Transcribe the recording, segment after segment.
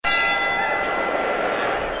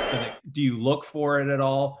do you look for it at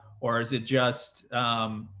all, or is it just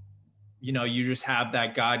you just have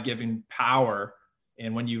that God-given power,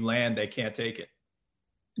 and when you land, they can't take it?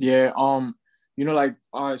 Yeah. Like,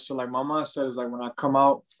 all right, so like my mindset is like when I come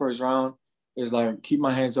out first round, is like keep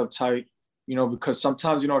my hands up tight, because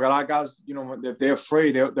sometimes, a lot of guys, if they're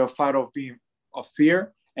afraid, they'll fight off being a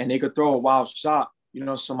fear and they could throw a wild shot,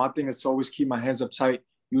 So my thing is to always keep my hands up tight,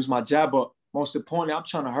 use my jab, but most importantly, I'm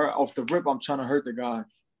trying to hurt off the rip. I'm trying to hurt the guy.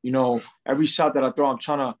 Every shot that I throw, I'm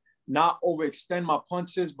trying to not overextend my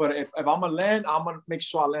punches, but if I'm gonna land, I'm gonna make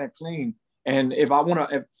sure I land clean. And if I'm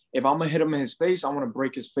gonna hit him in his face, I want to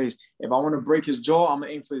break his face. If I want to break his jaw, I'm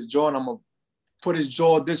gonna aim for his jaw and I'm gonna put his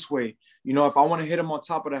jaw this way. If I want to hit him on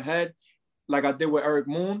top of the head, like I did with Eric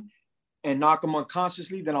Moon, and knock him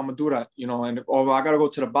unconsciously, then I'm gonna do that. Or I gotta go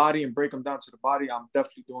to the body and break him down to the body, I'm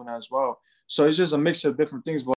definitely doing that as well. So it's just a mix of different things. But